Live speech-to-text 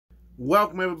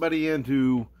Welcome everybody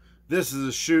into This is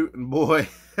a Shooting. Boy,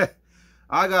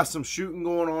 I got some shooting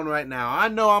going on right now. I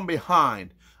know I'm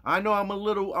behind. I know I'm a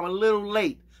little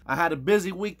late. I had a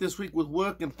busy week this week with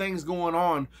work and things going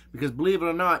on because, believe it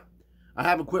or not, I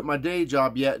haven't quit my day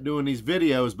job yet doing these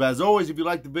videos. But as always, if you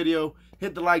like the video,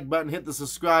 hit the like button, hit the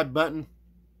subscribe button,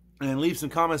 and leave some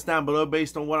comments down below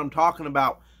based on what I'm talking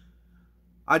about.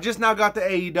 I just now got to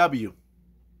AEW.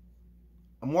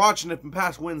 I'm watching it from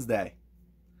past Wednesday.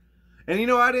 And you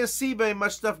know, I didn't see very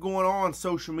much stuff going on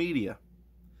social media.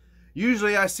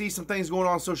 Usually I see some things going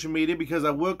on social media because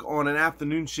I work on an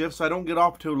afternoon shift, so I don't get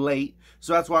off till late.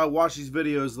 So that's why I watch these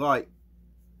videos like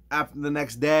after the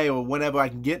next day or whenever I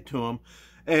can get to them.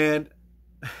 And,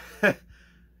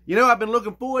 you know, I've been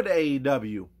looking forward to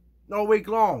AEW all week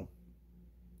long.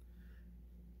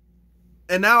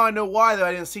 And now I know why that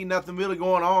I didn't see nothing really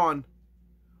going on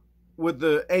with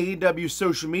the AEW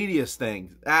social media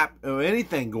thing, app, or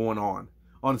anything going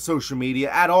on social media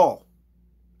at all.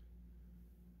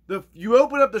 You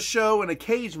open up the show in a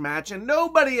cage match, and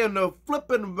nobody in the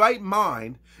flipping right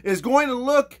mind is going to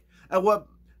look at what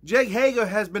Jake Hager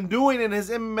has been doing in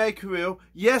his MMA career.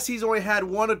 Yes, he's only had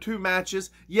 1 or 2 matches.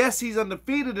 Yes, he's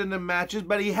undefeated in the matches,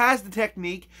 but he has the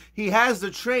technique. He has the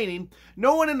training.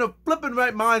 No one in the flipping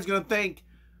right mind is going to think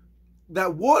that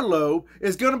Wardlow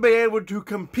is going to be able to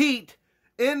compete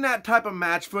in that type of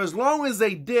match for as long as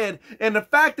they did, and the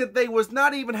fact that they was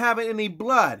not even having any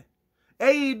blood.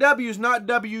 AEW is not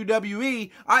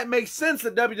WWE. It makes sense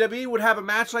that WWE would have a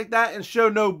match like that and show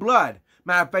no blood.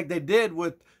 Matter of fact, they did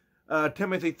with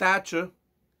Timothy Thatcher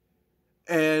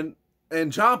and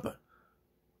Ciampa.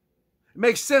 It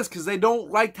makes sense because they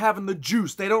don't like having the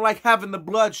juice. They don't like having the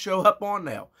blood show up on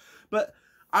there. But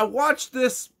I watched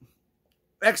this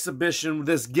exhibition,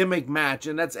 this gimmick match,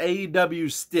 and that's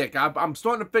AEW's stick. I'm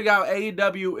starting to figure out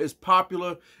AEW is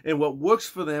popular and what works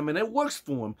for them, and it works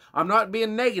for them. I'm not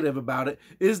being negative about it.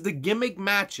 Is the gimmick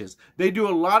matches. They do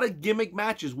a lot of gimmick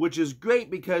matches, which is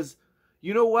great because,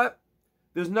 you know what?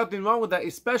 There's nothing wrong with that,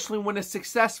 especially when it's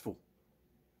successful.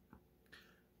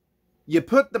 You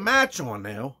put the match on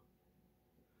now,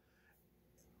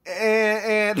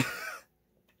 and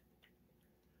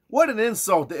what an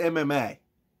insult to MMA.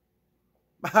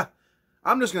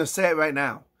 I'm just going to say it right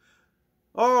now.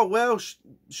 Oh, well,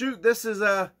 shoot, this is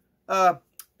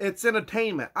it's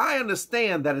entertainment. I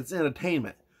understand that it's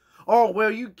entertainment. Oh,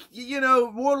 well, you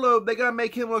know, Wardlow, they got to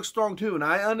make him look strong too. And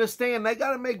I understand they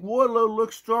got to make Wardlow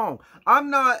look strong.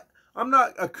 I'm not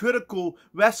a critical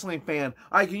wrestling fan.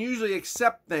 I can usually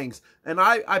accept things, and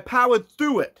I powered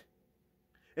through it.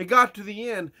 It got to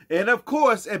the end, and of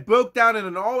course, it broke down in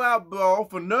an all-out brawl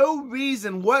for no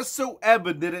reason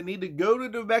whatsoever did it need to go the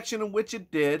direction in which it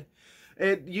did.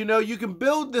 You know, you can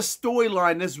build this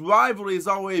storyline. This rivalry is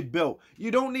already built.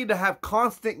 You don't need to have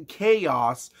constant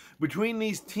chaos between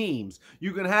these teams.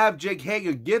 You can have Jake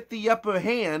Hager get the upper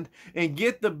hand and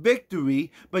get the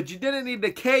victory, but you didn't need the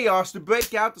chaos to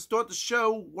break out to start the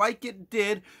show like it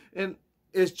did, and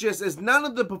it's none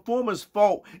of the performer's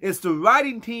fault. It's the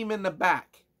writing team in the back.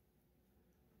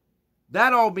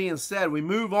 That all being said, we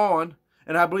move on,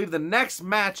 and I believe the next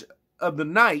match of the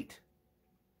night,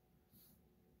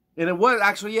 and it was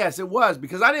actually, yes, it was,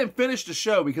 because I didn't finish the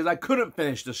show because I couldn't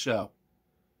finish the show.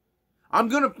 I'm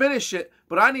going to finish it,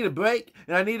 but I need a break,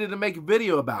 and I needed to make a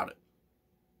video about it.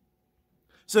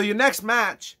 So your next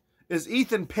match is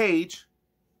Ethan Page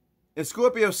and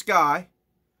Scorpio Sky.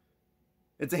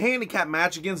 It's a handicap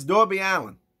match against Darby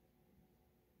Allin.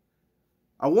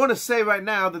 I want to say right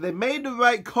now that they made the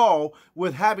right call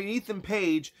with having Ethan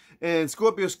Page and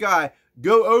Scorpio Sky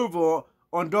go over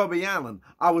on Darby Allin.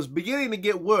 I was beginning to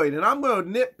get worried, and I'm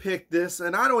going to nitpick this,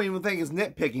 and I don't even think it's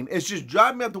nitpicking. It's just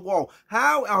driving me up the wall.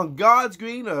 How on God's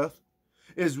green earth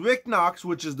is Rick Knox,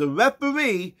 which is the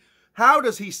referee, how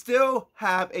does he still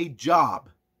have a job?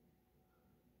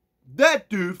 That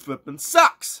dude flipping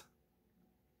sucks.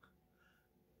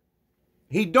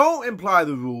 He don't imply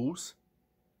the rules.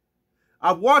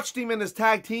 I've watched him in his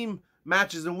tag team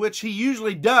matches in which he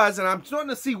usually does, and I'm starting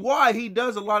to see why he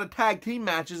does a lot of tag team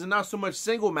matches and not so much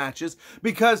single matches,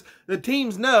 because the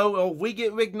teams know, oh, if we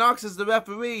get Rick Knox as the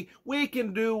referee, we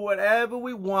can do whatever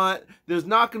we want. There's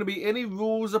not going to be any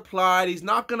rules applied. He's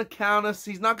not going to count us.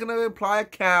 He's not going to apply a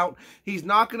count. He's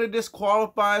not going to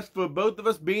disqualify us for both of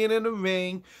us being in the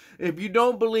ring. If you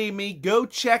don't believe me, go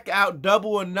check out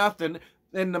Double or Nothing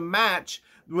in the match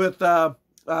with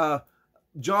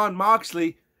John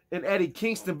Moxley and Eddie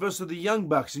Kingston versus the Young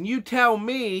Bucks. And you tell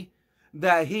me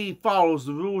that he follows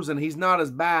the rules and he's not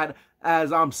as bad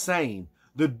as I'm saying.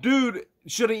 The dude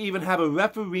shouldn't even have a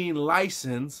refereeing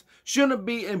license, shouldn't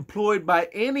be employed by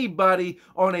anybody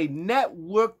on a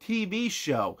network TV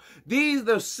show. These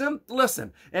are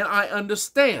listen, and I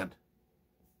understand.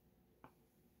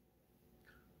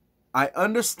 I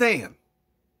understand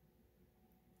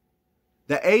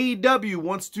that AEW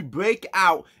wants to break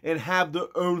out and have their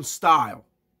own style.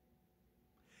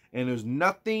 And there's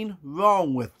nothing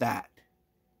wrong with that.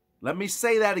 Let me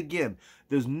say that again.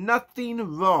 There's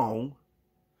nothing wrong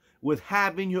with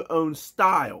having your own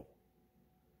style.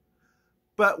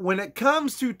 But when it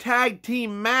comes to tag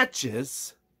team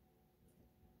matches,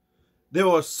 there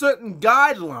are certain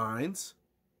guidelines,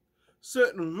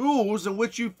 certain rules in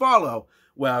which you follow.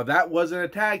 Well, that wasn't a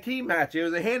tag team match. It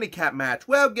was a handicap match.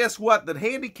 Well, guess what? The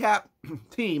handicap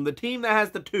team, the team that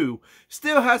has the two,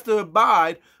 still has to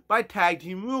abide by tag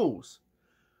team rules.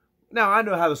 Now, I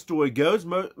know how the story goes.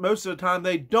 Most of the time,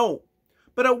 they don't.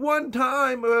 But at one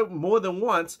time, or more than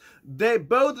once,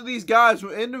 both of these guys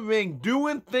were in the ring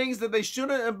doing things that they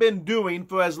shouldn't have been doing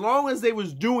for as long as they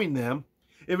was doing them.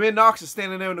 And Red Knox is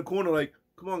standing there in the corner like,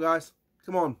 come on, guys.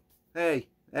 Come on. Hey,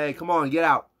 come on, get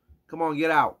out. Come on,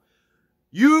 get out.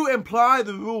 You imply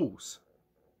the rules.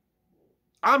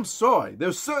 I'm sorry.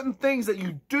 There's certain things that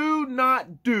you do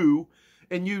not do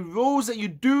and rules that you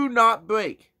do not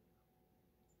break.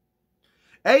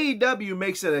 AEW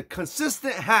makes it a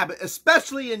consistent habit,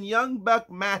 especially in Young Buck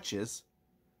matches,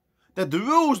 that the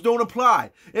rules don't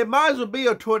apply. It might as well be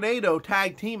a tornado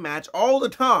tag team match all the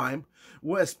time,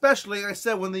 especially, like I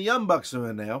said, when the Young Bucks are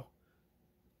in there.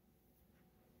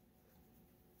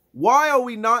 Why are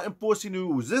we not enforcing the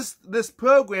rules? This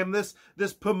program,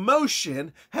 this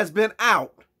promotion has been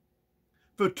out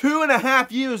for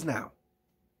 2.5 years now.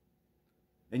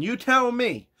 And you tell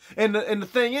me. And the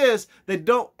thing is, they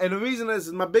don't, and the reason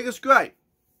is my biggest gripe.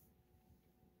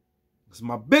 This is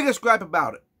my biggest gripe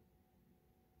about it.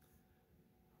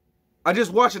 I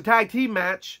just watched a tag team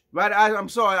match, right? I'm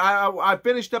sorry, I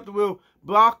finished up the rule.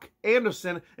 Brock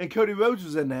Anderson and Cody Rhodes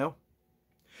was in now.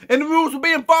 And the rules were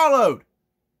being followed.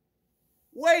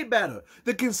 Way better.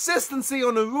 The consistency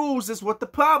on the rules is what the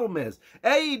problem is.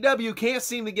 AEW can't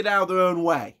seem to get out of their own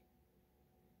way.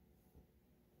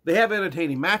 They have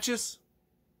entertaining matches.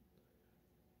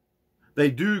 They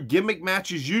do gimmick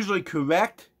matches usually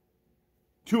correct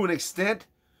to an extent.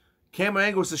 Camera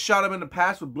angles have shot them in the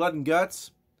past with blood and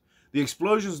guts. The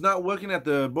explosion's not working at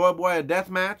the barbed wire death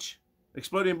match.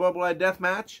 Exploding barbed wire death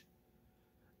match.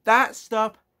 That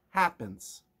stuff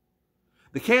happens.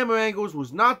 The camera angles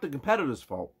was not the competitor's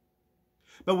fault.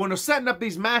 But when they're setting up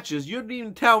these matches, you didn't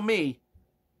even tell me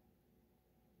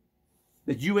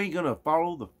that you ain't going to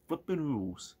follow the flipping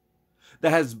rules.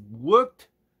 That has worked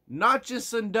not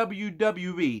just in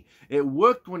WWE. It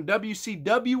worked when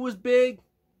WCW was big.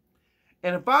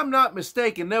 And if I'm not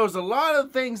mistaken, there was a lot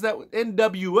of things that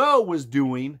NWO was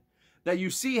doing that you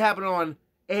see happen on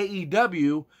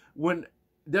AEW when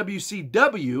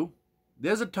WCW,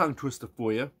 there's a tongue twister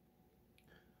for you,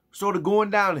 sort of going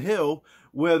downhill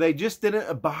where they just didn't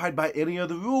abide by any of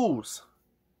the rules.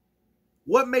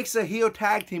 What makes a heel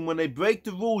tag team when they break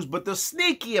the rules, but they're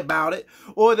sneaky about it,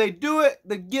 or they do it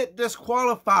to get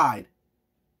disqualified?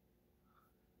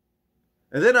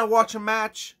 And then I watch a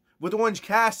match with Orange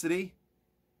Cassidy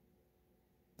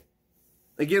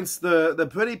against the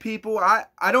Pretty People.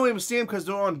 I don't even see them because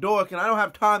they're on Dork, and I don't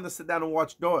have time to sit down and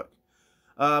watch Dork.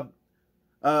 I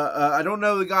don't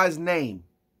know the guy's name.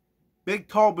 Big,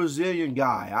 tall Brazilian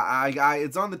guy.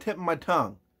 It's on the tip of my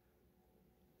tongue.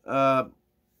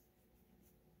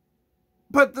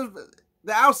 But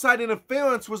the outside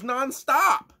interference was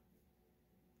nonstop.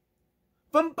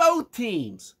 From both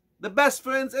teams. The Best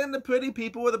Friends and the Pretty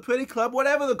People or the Pretty Club,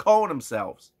 whatever they're calling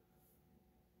themselves.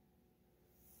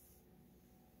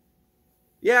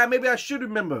 Yeah, maybe I should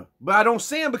remember. But I don't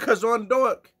see them because they're on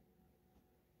Dork.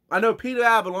 I know Peter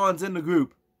Avalon's in the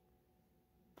group.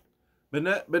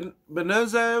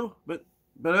 Benoze,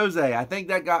 I think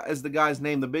that guy is the guy's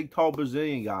name, the big, tall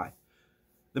Brazilian guy.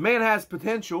 The man has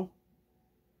potential.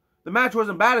 The match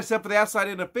wasn't bad except for the outside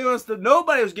interference that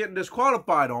nobody was getting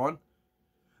disqualified on.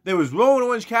 They was rolling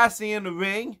Orange Cassidy in the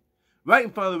ring, right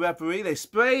in front of the referee. They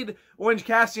sprayed Orange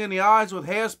Cassidy in the eyes with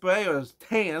hairspray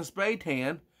or spray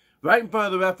tan, right in front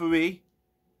of the referee.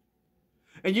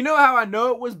 And you know how I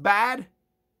know it was bad?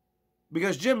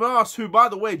 Because Jim Ross, who, by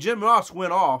the way, Jim Ross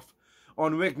went off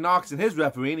on Rick Knox and his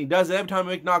referee, and he does it every time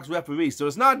Rick Knox referees. So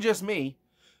it's not just me.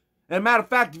 And a matter of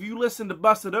fact, if you listen to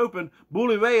Busted Open,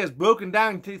 Bully Ray has broken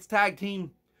down his tag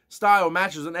team style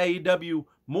matches in AEW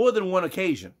more than one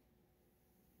occasion.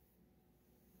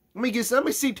 Let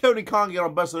me see Tony Khan get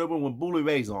on Busted Open when Bully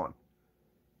Ray's on.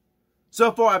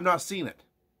 So far, I've not seen it.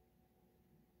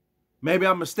 Maybe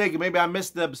I'm mistaken. Maybe I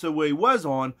missed the episode where he was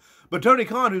on. But Tony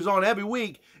Khan, who's on every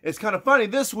week, it's kind of funny.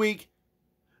 This week,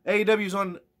 AEW's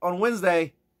on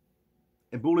Wednesday,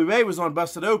 and Bully Ray was on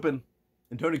Busted Open,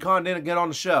 and Tony Khan didn't get on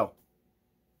the show.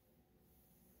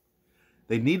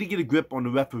 They need to get a grip on the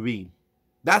refereeing.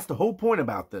 That's the whole point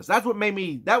about this. That's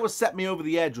what set me over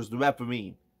the edge, was the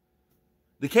refereeing.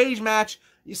 The cage match,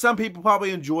 some people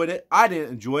probably enjoyed it. I didn't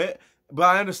enjoy it, but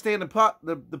I understand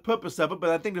the purpose of it, but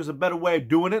I think there's a better way of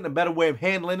doing it and a better way of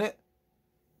handling it.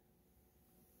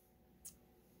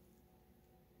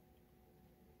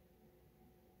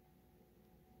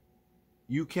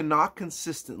 You cannot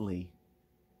consistently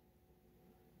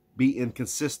be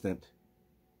inconsistent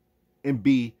and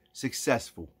be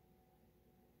successful.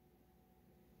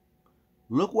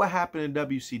 Look what happened in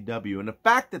WCW. And the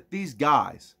fact that these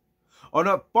guys are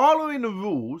not following the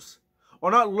rules,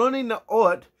 are not learning the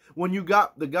art, when you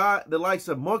got the likes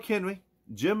of Mark Henry,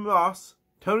 Jim Ross,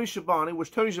 Tony Schiavone,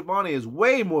 which Tony Schiavone is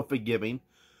way more forgiving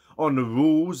on the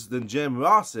rules than Jim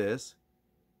Ross is,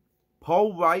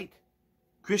 Paul Wright,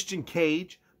 Christian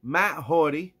Cage, Matt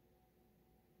Hardy,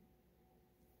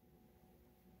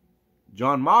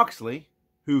 John Moxley,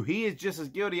 who he is just as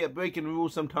guilty at breaking the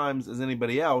rules sometimes as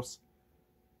anybody else,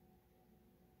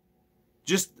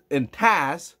 and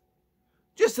Taz,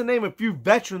 just to name a few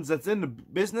veterans that's in the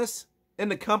business, in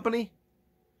the company,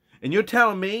 and you're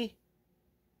telling me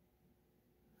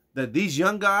that these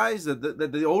young guys, that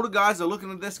the older guys are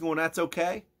looking at this going, that's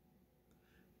okay?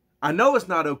 I know it's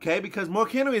not okay, because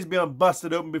Mark Henry has been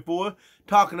busted open before,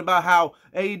 talking about how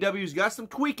AEW's got some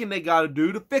tweaking they got to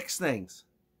do to fix things.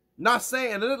 Not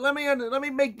saying, let me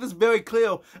make this very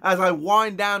clear as I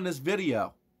wind down this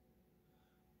video.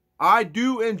 I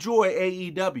do enjoy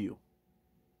AEW.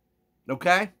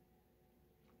 Okay?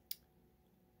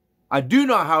 I do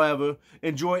not, however,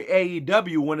 enjoy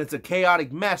AEW when it's a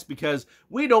chaotic mess, because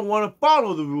we don't want to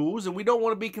follow the rules and we don't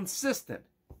want to be consistent.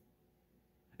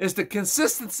 It's the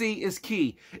consistency is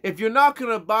key. If you're not going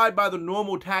to abide by the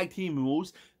normal tag team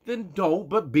rules, then don't,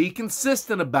 but be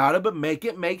consistent about it, but make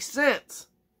it make sense.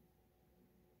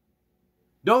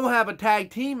 Don't have a tag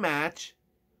team match,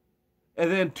 and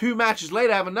then 2 matches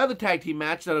later have another tag team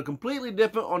match that are completely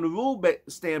different on the rule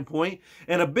standpoint.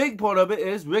 And a big part of it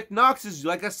is Rick Knox is,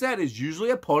 like I said, is usually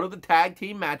a part of the tag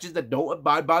team matches that don't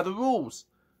abide by the rules.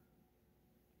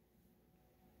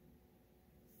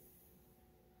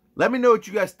 Let me know what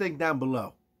you guys think down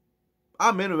below.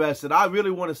 I'm interested. I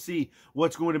really want to see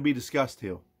what's going to be discussed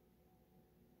here.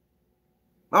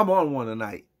 I'm on one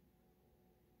tonight.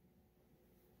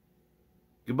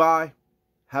 Goodbye.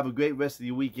 Have a great rest of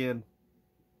your weekend.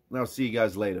 And I'll see you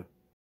guys later.